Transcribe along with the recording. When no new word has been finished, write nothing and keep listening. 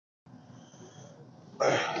إن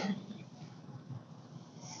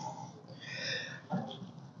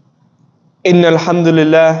الحمد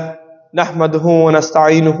لله نحمده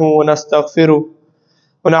ونستعينه ونستغفره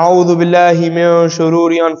ونعوذ بالله من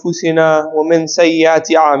شرور أنفسنا ومن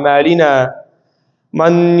سيئات أعمالنا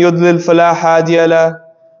من يضلل فلا هادي له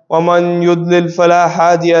ومن يضلل فلا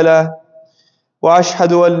هادي له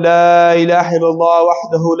وأشهد أن لا إله إلا الله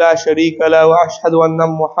وحده لا شريك له وأشهد أن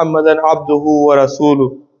محمدا عبده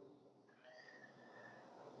ورسوله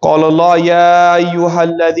قال الله يا أيها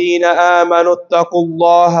الذين آمنوا اتقوا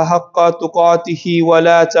الله حق تقاته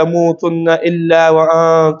ولا تموتن إلا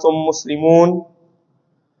وأنتم مسلمون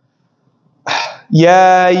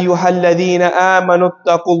يا أيها الذين آمنوا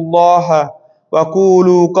اتقوا الله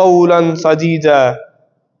وقولوا قولا سديدا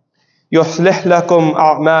يصلح لكم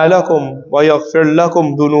أعمالكم ويغفر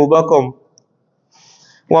لكم ذنوبكم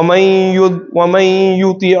ومن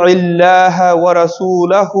يطع الله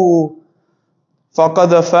ورسوله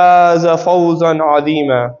فقد فاز فوزا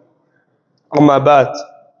عظيما أما بعد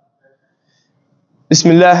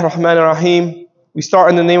Bismillah ar-Rahman ar-Rahim. We start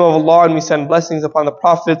in the name of Allah and we send blessings upon the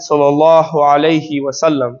Prophet sallallahu alaihi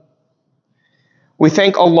wasallam. We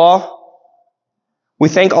thank Allah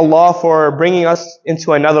for bringing us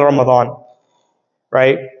into another Ramadan,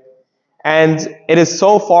 right? And it is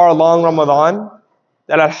so far along Ramadan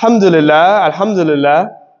that alhamdulillah,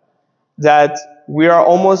 that we are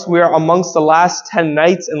amongst the last 10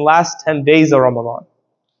 nights and last 10 days of Ramadan.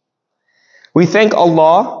 We thank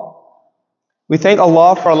Allah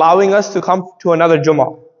for allowing us to come to another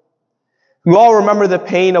Jummah. We all remember the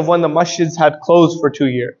pain of when the masjids had closed for 2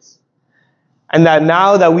 years. And that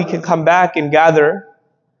now that we can come back and gather,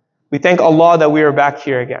 we thank Allah that we are back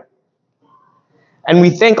here again. And we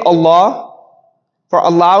thank Allah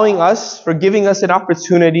for giving us an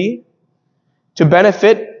opportunity to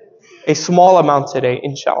benefit a small amount today,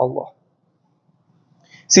 inshallah.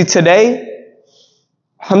 See, today,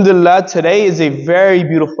 alhamdulillah, today is a very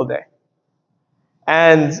beautiful day.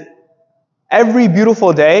 And every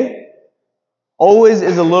beautiful day always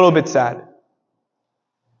is a little bit sad,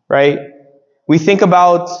 right? We think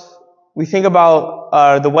about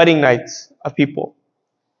the wedding nights of people.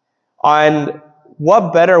 And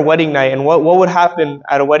what better wedding night, and what would happen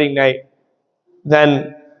at a wedding night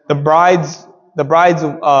than the bride's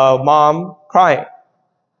mom crying,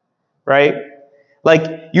 right?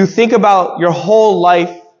 Like, you think about your whole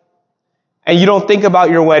life and you don't think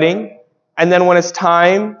about your wedding, and then when it's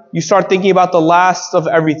time, you start thinking about the last of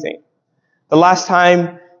everything. The last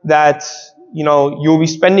time that, you'll be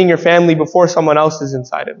spending your family before someone else is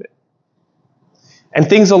inside of it. And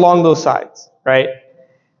things along those sides, right?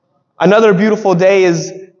 Another beautiful day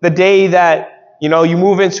is the day that, you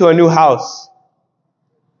move into a new house.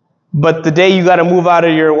 But the day you got to move out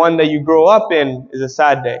of your one that you grew up in is a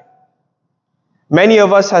sad day. Many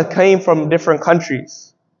of us have came from different countries.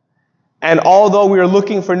 And although we are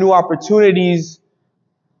looking for new opportunities,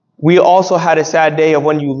 we also had a sad day of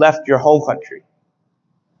when you left your home country.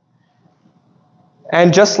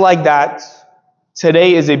 And just like that,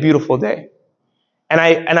 today is a beautiful day. And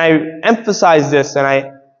I emphasize this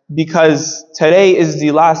because today is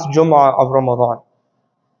the last Jummah of Ramadan.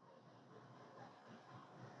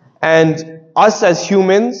 And us as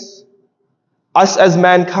humans, us as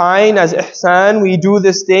mankind, as ihsan, we do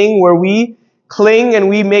this thing where we cling and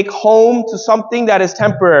we make home to something that is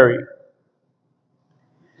temporary.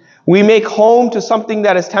 We make home to something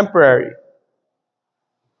that is temporary.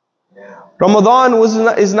 Ramadan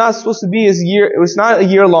is not supposed to be a year. It was not a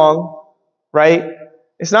year long, right?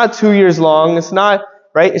 It's not 2 years long. It's not,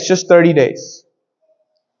 right? It's just 30 days.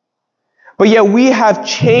 But yet we have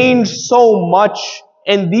changed so much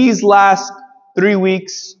in these last 3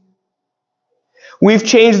 weeks. We've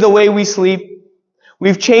changed the way we sleep.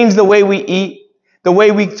 We've changed the way we eat, the way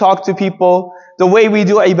we talk to people, the way we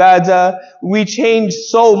do ibadah. We changed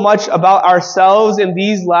so much about ourselves in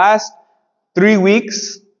these last 3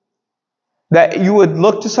 weeks that you would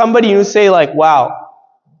look to somebody and you would say like, wow,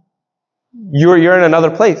 you're in another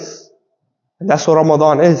place. And that's what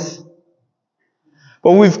Ramadan is.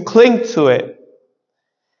 But we've clung to it.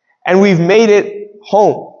 And we've made it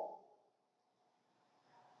home.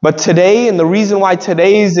 But today, and the reason why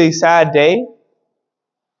today is a sad day,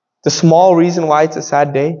 the small reason why it's a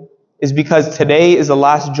sad day, is because today is the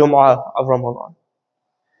last Jum'ah of Ramadan.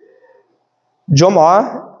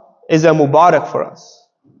 Jum'ah is a mubarak for us.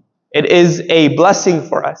 It is a blessing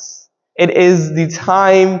for us. It is the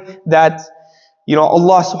time that,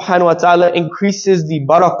 Allah subhanahu wa ta'ala increases the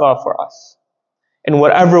barakah for us in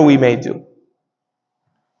whatever we may do.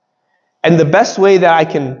 And the best way that I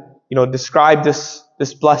can, describe this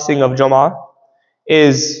blessing of Jum'ah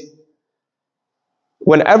is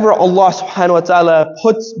whenever Allah subhanahu wa ta'ala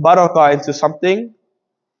puts barakah into something,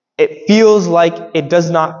 it feels like it does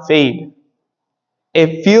not fade.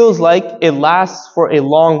 It feels like it lasts for a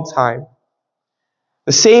long time.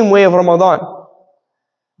 The same way of Ramadan,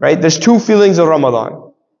 right? There's two feelings of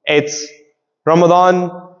Ramadan. It's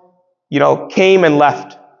Ramadan, came and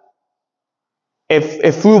left.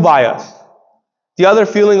 It flew by us. The other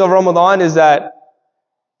feeling of Ramadan is that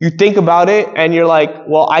you think about it and you're like,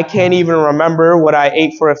 well, I can't even remember what I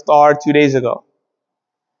ate for iftar 2 days ago.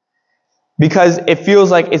 Because it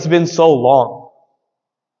feels like it's been so long.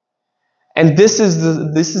 And this is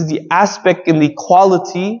the aspect in the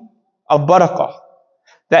quality of barakah.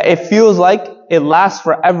 That it feels like it lasts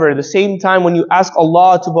forever. The same time when you ask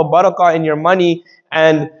Allah to put barakah in your money,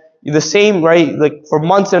 and the same, right, like for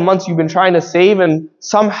months and months you've been trying to save, and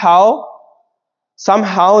somehow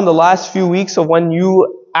in the last few weeks of when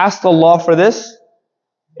you asked Allah for this,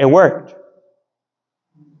 it worked.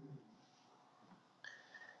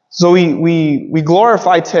 So we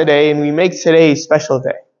glorify today and we make today a special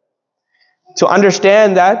day. To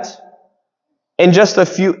understand that in just a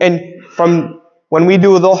few, and from when we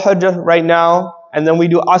do Dhul Hijjah right now, and then we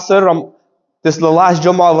do Asr, the last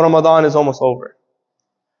Jummah of Ramadan is almost over.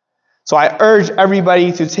 So I urge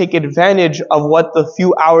everybody to take advantage of what the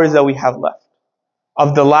few hours that we have left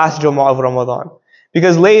of the last Jummah of Ramadan.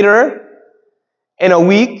 Because later, in a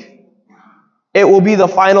week, it will be the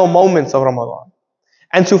final moments of Ramadan.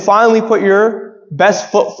 And to finally put your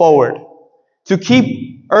best foot forward. To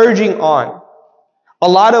keep urging on. A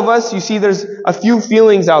lot of us, you see, there's a few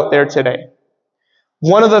feelings out there today.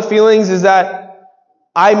 One of the feelings is that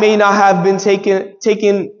I may not have been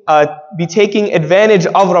taking advantage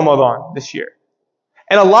of Ramadan this year.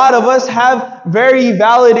 And a lot of us have very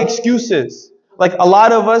valid excuses. Like a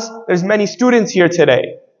lot of us, there's many students here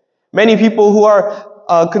today. Many people who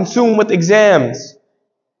are consumed with exams.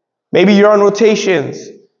 Maybe you're on rotations.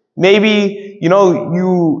 Maybe,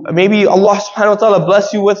 maybe Allah subhanahu wa ta'ala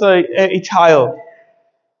bless you with a child.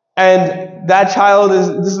 And that child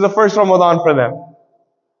this is the first Ramadan for them.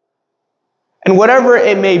 And whatever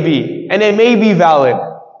it may be, and it may be valid.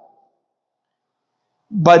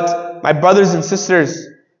 But my brothers and sisters,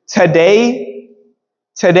 today,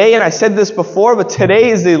 and I said this before, but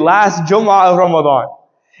today is the last Jummah of Ramadan.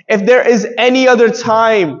 If there is any other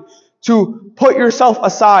time to put yourself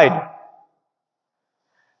aside,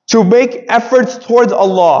 to make efforts towards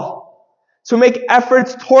Allah,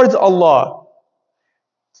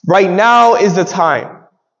 right now is the time.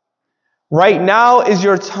 Right now is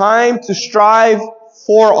your time to strive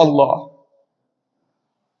for Allah.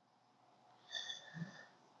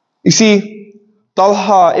 You see,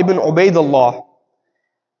 Talha ibn Ubaidullah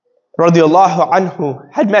radiallahu anhu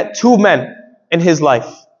had met two men in his life.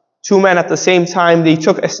 Two men at the same time. They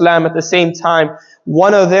took Islam at the same time.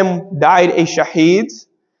 One of them died a shaheed,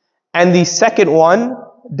 and the second one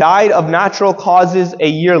died of natural causes a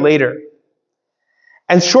year later.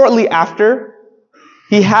 And shortly after,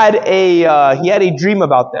 he had a dream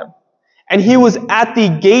about them. And he was at the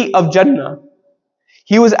gate of Jannah.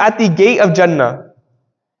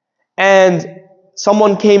 And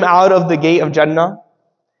someone came out of the gate of Jannah,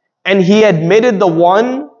 and he admitted the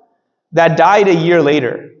one that died a year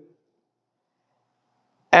later.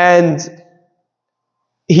 And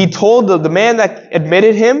he told the man that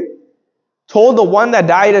admitted him, told the one that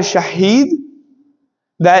died a shaheed,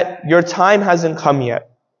 that your time hasn't come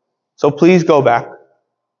yet. So please go back.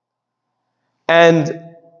 And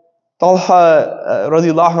Talha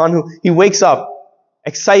radiallahu anhu, he wakes up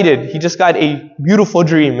excited. He just got a beautiful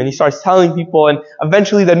dream, and he starts telling people, and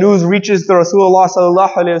eventually the news reaches to Rasulullah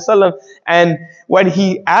sallallahu alaihi wasallam. And when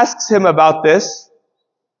he asks him about this,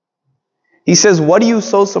 he says, "What are you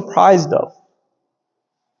so surprised of?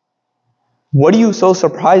 What are you so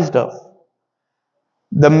surprised of?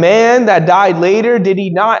 The man that died later, did he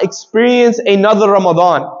not experience another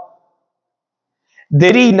Ramadan?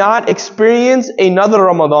 Did he not experience another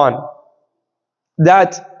Ramadan?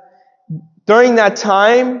 That during that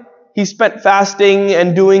time, he spent fasting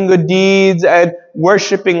and doing good deeds and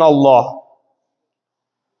worshipping Allah.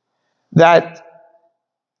 That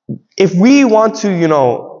if we want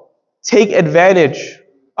to, take advantage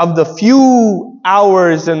of the few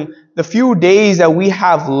hours and the few days that we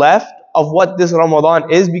have left of what this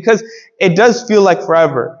Ramadan is, because it does feel like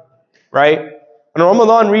forever, right? When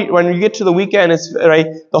Ramadan, when you get to the weekend, it's right.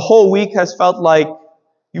 The whole week has felt like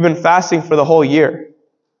you've been fasting for the whole year.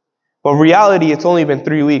 But in reality, it's only been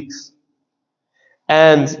 3 weeks.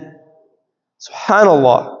 And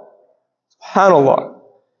subhanallah,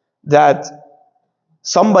 that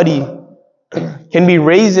somebody can be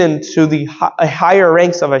raised to the higher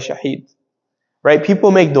ranks of a shaheed. Right?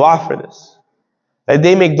 People make dua for this. That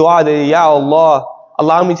they make dua that, Ya Allah,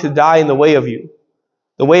 allow me to die in the way of you,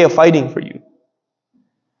 the way of fighting for you.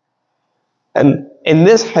 And in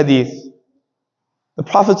this hadith, the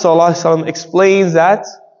Prophet ﷺ explains that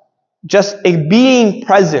just a being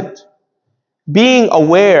present, being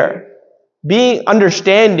aware, being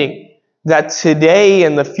understanding that today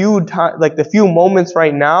and the few moments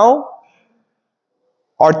right now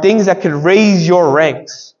are things that could raise your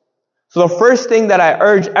ranks. So the first thing that I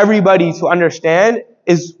urge everybody to understand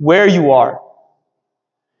is where you are.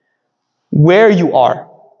 Where you are.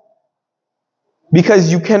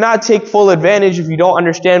 Because you cannot take full advantage if you don't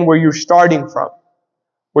understand where you're starting from.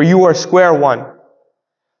 Where you are square one.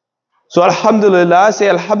 So alhamdulillah, say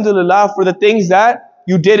alhamdulillah for the things that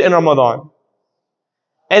you did in Ramadan.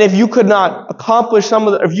 And if you could not accomplish some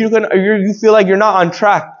of the, if you feel like you're not on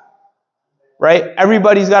track, right?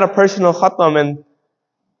 Everybody's got a personal khatam, and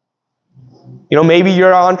maybe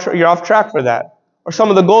you're off track for that. Or some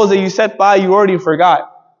of the goals that you set by, you already forgot,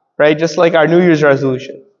 right? Just like our New Year's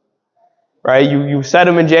resolution, right? You set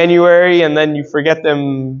them in January and then you forget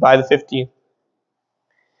them by the 15th.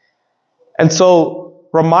 And so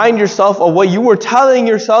remind yourself of what you were telling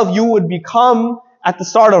yourself you would become at the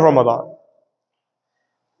start of Ramadan.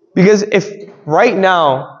 Because if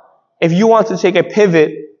you want to take a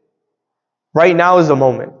pivot, right now is the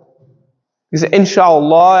moment. Because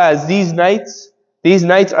inshallah, as these nights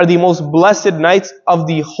are the most blessed nights of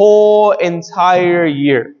the whole entire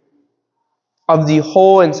year. Of the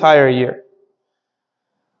whole entire year.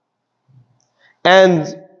 And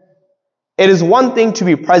it is one thing to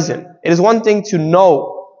be present. It is one thing to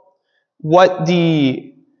know what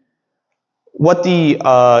the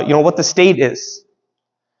state is.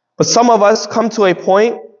 But some of us come to a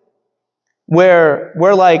point where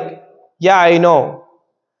we're like, yeah, I know.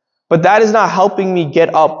 But that is not helping me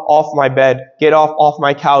get up off my bed, get off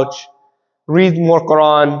my couch, read more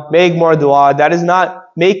Quran, make more dua. That is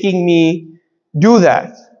not making me do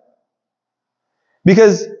that.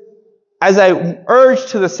 Because as I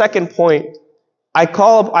urge to the second point, I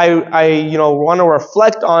want to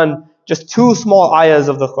reflect on just two small ayahs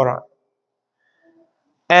of the Quran.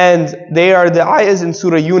 And they are the ayahs in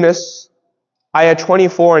Surah Yunus, ayah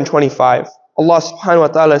 24 and 25. Allah subhanahu wa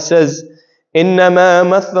ta'ala says, إنما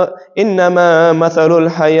مثل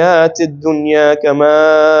الحياة الدنيا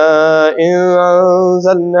كماء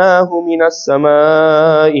أنزلناه من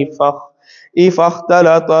السماء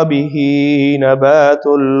فاختلط به نبات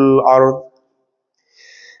الأرض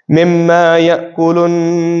مما يأكل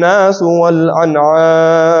الناس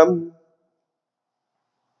والأنعام.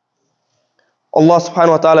 Allah subhanahu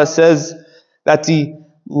wa ta'ala says that the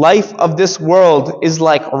life of this world is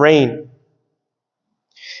like rain.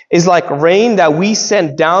 Is like rain that we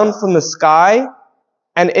sent down from the sky,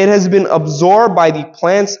 and it has been absorbed by the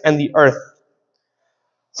plants and the earth,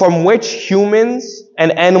 from which humans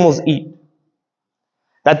and animals eat.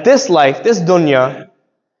 That this life, this dunya,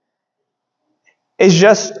 is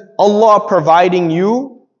just Allah providing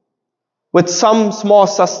you with some small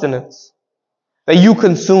sustenance that you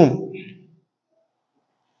consume.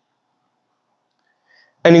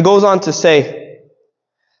 And he goes on to say,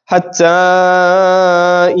 حتى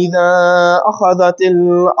إذا أخذت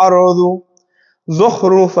الأرض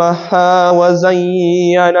زخرفها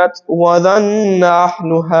وزينت وظن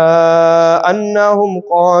أهلها أنهم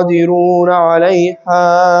قادرون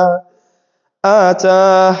عليها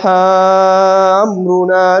آتاها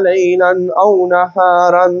أمرنا ليلا أو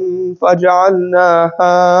نهارا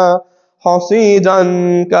فجعلناها حصيدا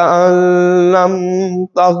كأن لم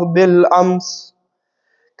تغن بالأمس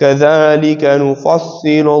كذلك نفصل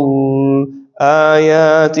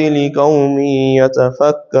الآيات لقوم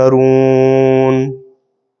يتفكرون.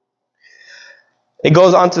 It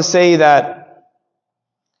goes on to say that,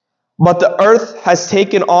 but the earth has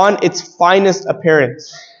taken on its finest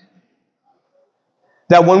appearance.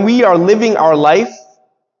 That when we are living our life,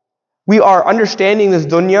 we are understanding this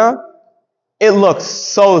dunya, it looks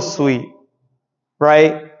so sweet,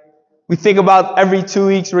 right? We think about every 2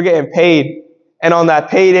 weeks we're getting paid. And on that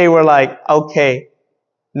payday, we're like, okay,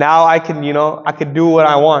 now I can do what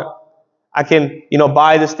I want. I can,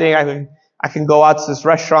 buy this thing. I can go out to this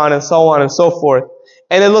restaurant and so on and so forth.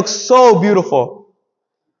 And it looks so beautiful.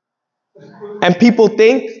 And people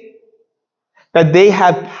think that they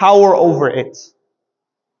have power over it.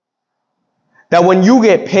 That when you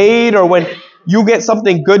get paid or when you get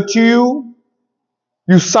something good to you,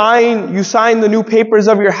 you sign the new papers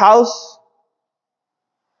of your house,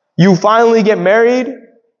 you finally get married,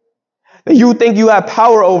 that you think you have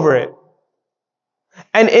power over it.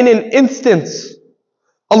 And in an instance,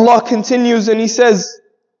 Allah continues and He says,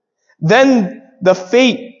 then the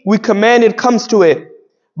fate we commanded comes to it,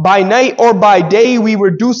 by night or by day we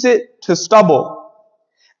reduce it to stubble,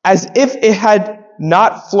 as if it had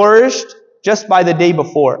not flourished just by the day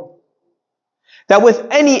before. That with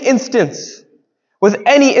any instance,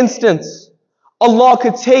 Allah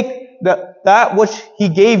could take that which He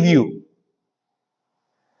gave you.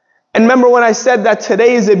 And remember when I said that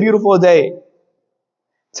today is a beautiful day.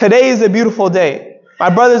 Today is a beautiful day. My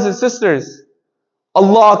brothers and sisters,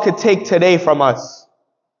 Allah could take today from us.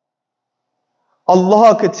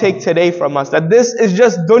 Allah could take today from us. That this is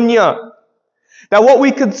just dunya. That what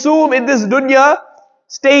we consume in this dunya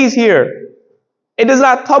stays here. It does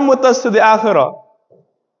not come with us to the akhirah.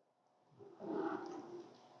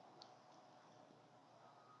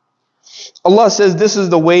 Allah says this is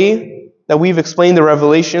the way that we've explained the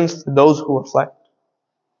revelations to those who reflect.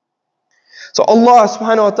 So Allah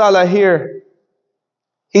subhanahu wa ta'ala here,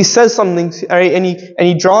 He says something, and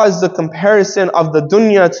He draws the comparison of the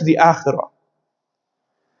dunya to the akhirah.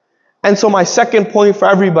 And so my second point for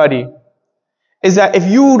everybody is that if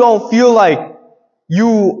you don't feel like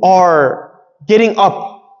you are getting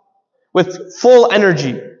up with full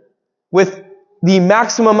energy, with the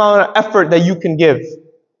maximum amount of effort that you can give,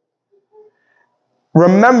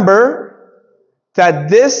 remember that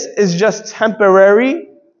this is just temporary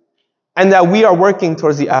and that we are working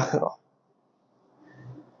towards the akhirah.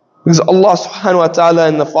 Because Allah subhanahu wa ta'ala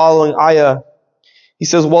in the following ayah, He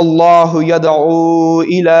says, وَاللَّهُ يَدْعُو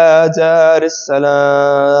إِلَى دَارِ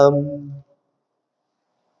السَّلَامِ.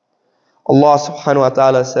 Allah subhanahu wa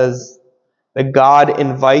ta'ala says that God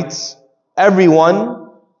invites everyone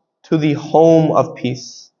to the home of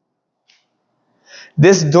peace.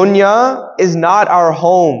 This dunya is not our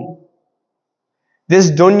home. This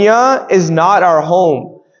dunya is not our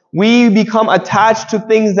home. We become attached to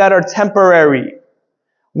things that are temporary.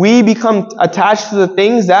 We become attached to the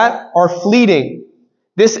things that are fleeting.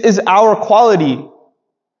 This is our quality,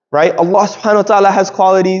 right? Allah subhanahu wa ta'ala has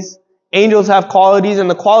qualities. Angels have qualities. And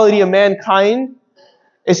the quality of mankind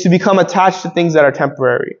is to become attached to things that are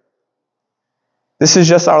temporary. This is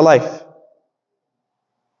just our life.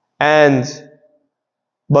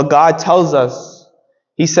 But God tells us,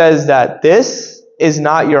 He says that this is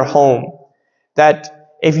not your home. That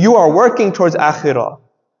if you are working towards akhirah,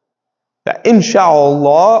 that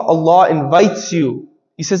insha'Allah, Allah invites you.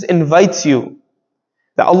 He says invites you.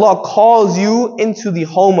 That Allah calls you into the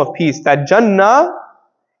home of peace. That Jannah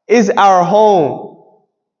is our home.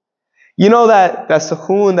 You know that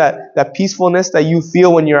sukoon, that peacefulness that you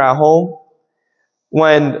feel when you're at home?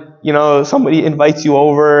 When, somebody invites you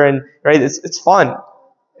over and, right, it's fun.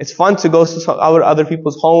 It's fun to go to other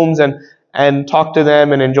people's homes and talk to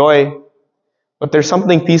them and enjoy. But there's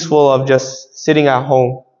something peaceful of just sitting at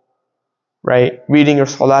home, right? Reading your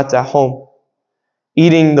salat at home.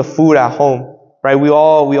 Eating the food at home, right? We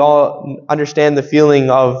all understand the feeling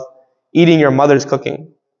of eating your mother's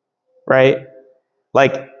cooking, right?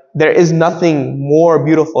 Like, there is nothing more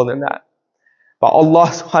beautiful than that. But Allah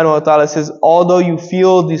subhanahu wa ta'ala says, although you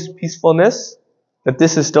feel this peacefulness, that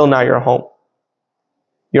this is still not your home.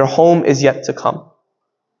 Your home is yet to come.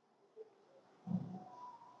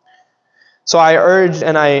 So I urge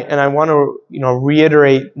and I want to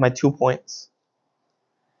reiterate my 2 points.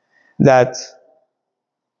 That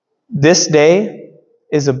this day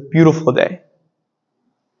is a beautiful day.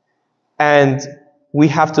 And we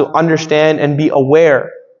have to understand and be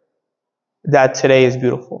aware that today is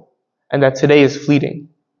beautiful and that today is fleeting.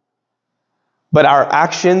 But our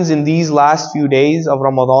actions in these last few days of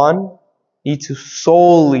Ramadan need to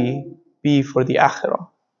solely be for the akhirah.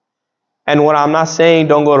 And when I'm not saying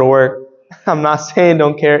don't go to work, I'm not saying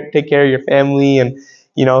don't take care of your family and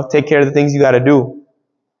take care of the things you got to do.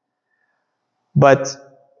 But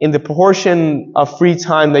in the proportion of free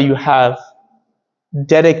time that you have,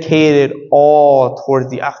 dedicate it all towards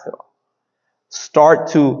the akhirah. Start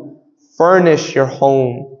to furnish your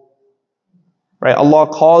home. Right? Allah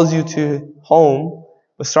calls you to home,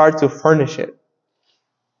 but start to furnish it.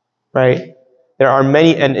 Right? There are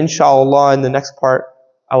many, and inshallah in the next part,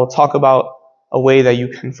 I will talk about a way that you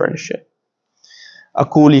can furnish it.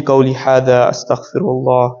 أقول قولي هذا أستغفر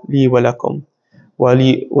الله لي ولكم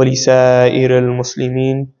ولسائر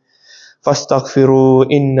المسلمين فاستغفروا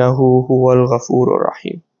إنه هو الغفور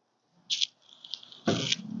الرحيم.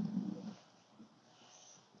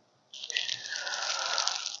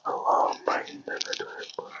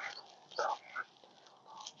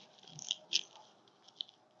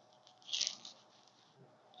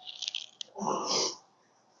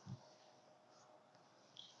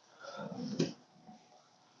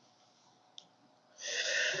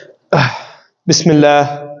 بسم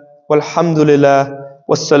الله والحمد لله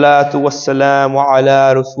والصلاة والسلام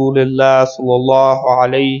على رسول الله صلى الله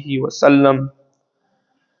عليه وسلم.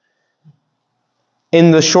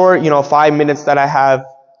 In the short, 5 minutes that I have,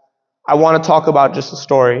 I want to talk about just a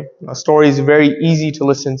story. A story is very easy to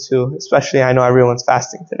listen to, especially I know everyone's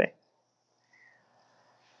fasting today.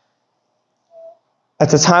 At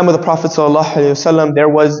the time of the Prophet ﷺ, there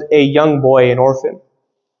was a young boy, an orphan.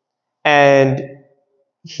 And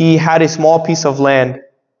he had a small piece of land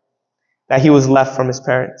that he was left from his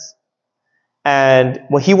parents. And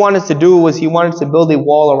what he wanted to do was he wanted to build a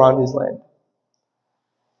wall around his land.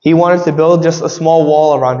 He wanted to build just a small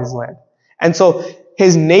wall around his land. And so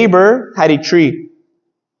his neighbor had a tree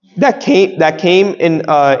that came in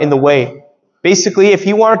the way. Basically, if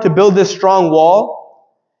he wanted to build this strong wall,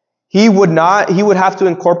 he would have to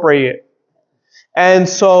incorporate it. And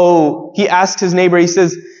so he asked his neighbor, he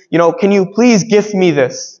says, can you please gift me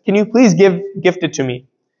this? Can you please gift it to me?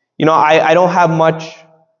 I don't have much.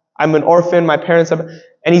 I'm an orphan. My parents have,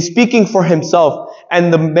 and he's speaking for himself.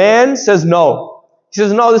 And the man says no. He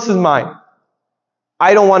says, no, this is mine.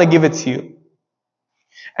 I don't want to give it to you.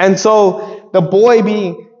 And so the boy,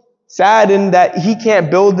 being saddened that he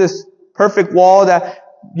can't build this perfect wall that,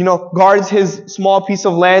 guards his small piece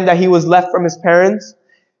of land that he was left from his parents,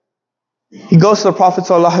 he goes to the Prophet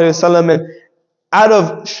ﷺ, and out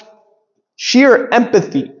of sheer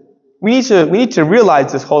empathy, we need to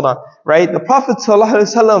realize this. Hold on, right? The Prophet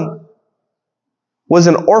ﷺ was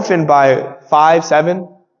an orphan by 5, 7.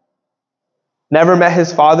 Never met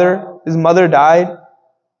his father. His mother died.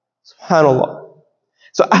 SubhanAllah.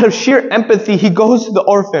 So out of sheer empathy, he goes to the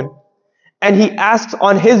orphan and he asks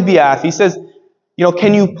on his behalf. He says,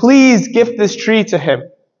 can you please gift this tree to him?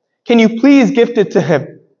 Can you please gift it to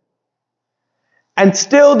him? And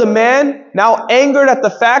still the man, now angered at the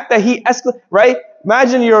fact that he escalated, right?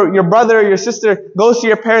 Imagine your brother or your sister goes to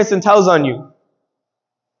your parents and tells on you.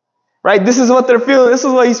 Right? This is what they're feeling. This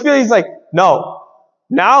is what he's feeling. He's like, no.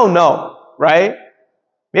 Now, no. Right?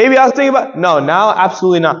 Maybe I was thinking about, no, now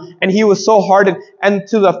absolutely not. And he was so hardened. And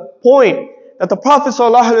to the point that the Prophet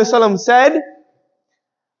ﷺ said,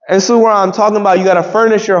 and this is where I'm talking about, you got to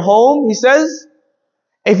furnish your home. He says,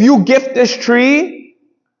 if you gift this tree,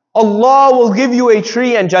 Allah will give you a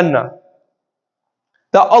tree in Jannah.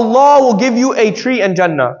 That Allah will give you a tree in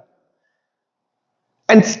Jannah.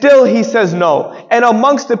 And still he says no. And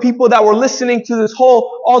amongst the people that were listening to this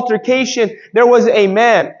whole altercation, there was a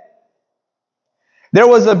man. There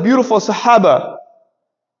was a beautiful Sahaba,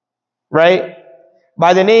 right?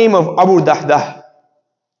 By the name of Abu Dahdah.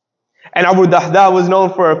 And Abu Dahdah was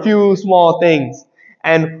known for a few small things.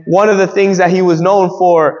 And one of the things that he was known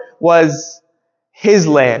for was his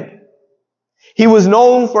land. He was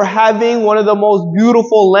known for having one of the most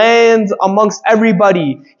beautiful lands amongst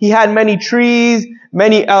everybody. He had many trees,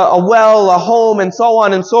 a well, a home, and so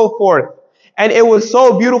on and so forth. And it was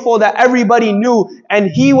so beautiful that everybody knew. And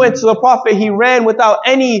he went to the Prophet, he ran without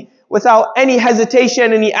any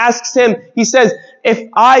hesitation, and he asks him, he says, if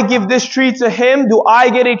I give this tree to him, do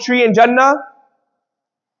I get a tree in Jannah?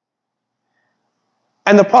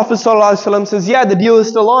 And the Prophet ﷺ says, yeah, the deal is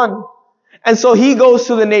still on. And so he goes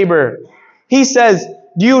to the neighbor. He says,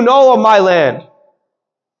 do you know of my land?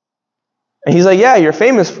 And he's like, yeah, you're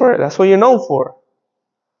famous for it. That's what you're known for.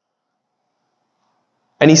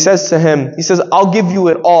 And he says to him, he says, I'll give you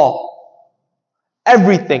it all.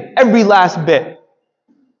 Everything, every last bit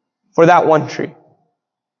for that one tree.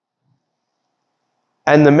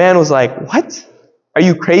 And the man was like, what? Are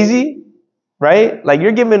you crazy? Right? Like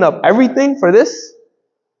you're giving up everything for this?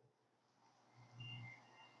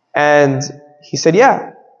 And he said, yeah.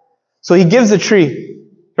 So he gives the tree,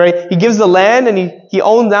 right? He gives the land and he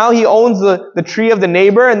owns the tree of the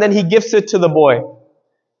neighbor, and then he gives it to the boy.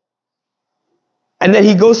 And then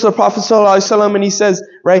he goes to the Prophet ﷺ and he says,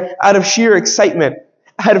 right, out of sheer excitement,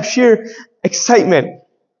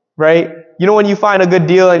 right? You know when you find a good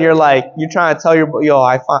deal and you're trying to tell your boy,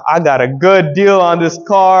 I got a good deal on this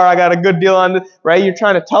car, I got a good deal on this, right? You're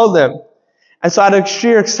trying to tell them. And so out of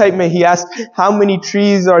sheer excitement, he asks, how many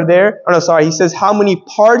trees are there? He says, how many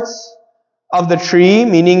parts of the tree,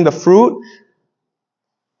 meaning the fruit,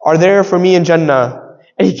 are there for me in Jannah?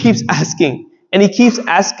 And he keeps asking. And he keeps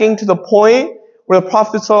asking to the point where the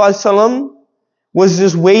Prophet ﷺ was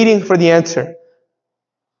just waiting for the answer.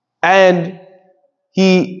 And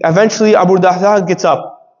eventually Abu Dahdah gets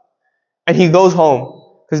up. And he goes home.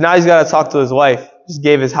 Because now he's got to talk to his wife. Just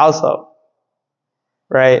gave his house up.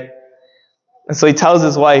 Right? And so he tells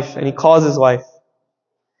his wife, and he calls his wife.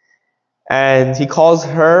 And he calls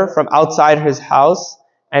her from outside his house,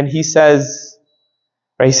 and he says,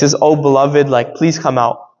 oh beloved, please come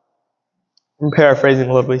out. I'm paraphrasing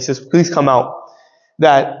a little bit. He says, please come out.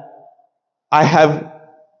 that I have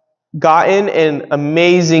gotten an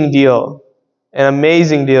amazing deal. An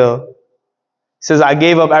amazing deal. He says, I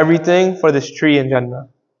gave up everything for this tree in Jannah.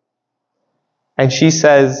 And she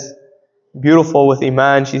says, beautiful with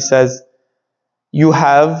Iman, she says, you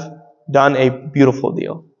have done a beautiful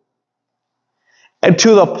deal. And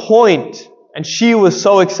to the point, and she was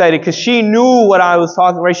so excited because she knew what I was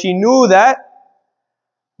talking about. She knew that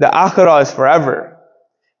the akhirah is forever.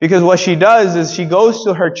 Because what she does is she goes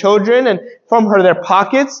to her children and from their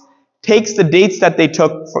pockets takes the dates that they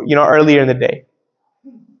took earlier in the day.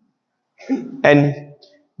 And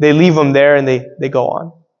they leave them there and they go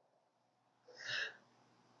on.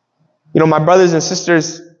 My brothers and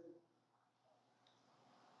sisters,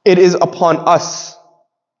 it is upon us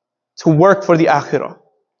to work for the akhirah.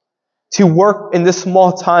 To work in this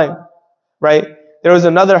small time. Right? There was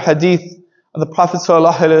another hadith of the Prophet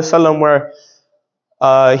ﷺ where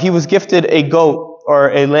he was gifted a goat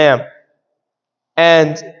or a lamb.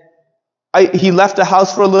 And he left the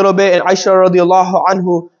house for a little bit, and Aisha radiallahu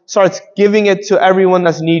anhu starts giving it to everyone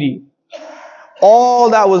that's needy. All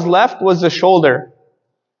that was left was the shoulder.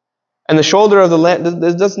 And the shoulder of the lamb,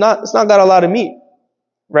 it's not got a lot of meat.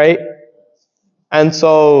 Right? And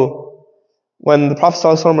so, when the Prophet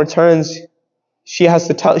ﷺ returns, she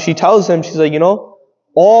tells him, she's like,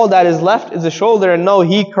 all that is left is the shoulder. And no,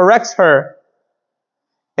 he corrects her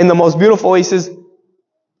in the most beautiful way. He says,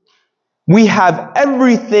 we have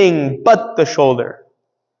everything but the shoulder.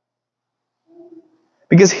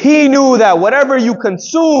 Because he knew that whatever you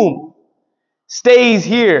consume stays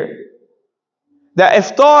here. That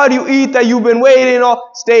iftar you eat that you've been waiting on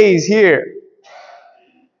stays here.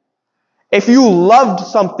 If you loved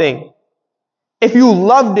something, if you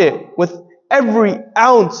loved it with every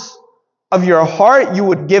ounce of your heart, you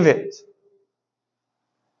would give it.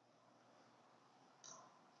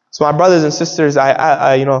 So my brothers and sisters,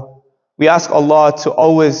 we ask Allah to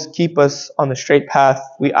always keep us on the straight path.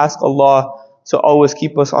 We ask Allah to always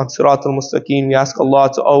keep us on Sirat al-Mustaqim. We ask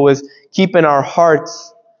Allah to always keep in our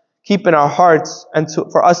hearts, and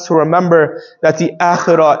for us to remember that the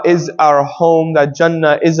akhirah is our home, that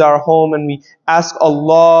Jannah is our home, and we ask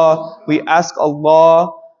Allah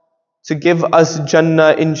to give us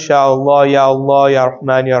Jannah, inshaAllah, Ya Allah, Ya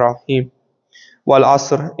Rahman, Ya Rahim.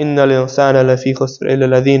 والعصر إن الإنسان لفي خسر إلا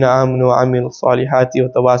الذين آمنوا وعملوا الصالحات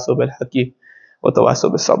وتواصوا بالحق وتواصوا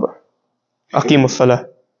بالصبر. أقيموا الصلاة.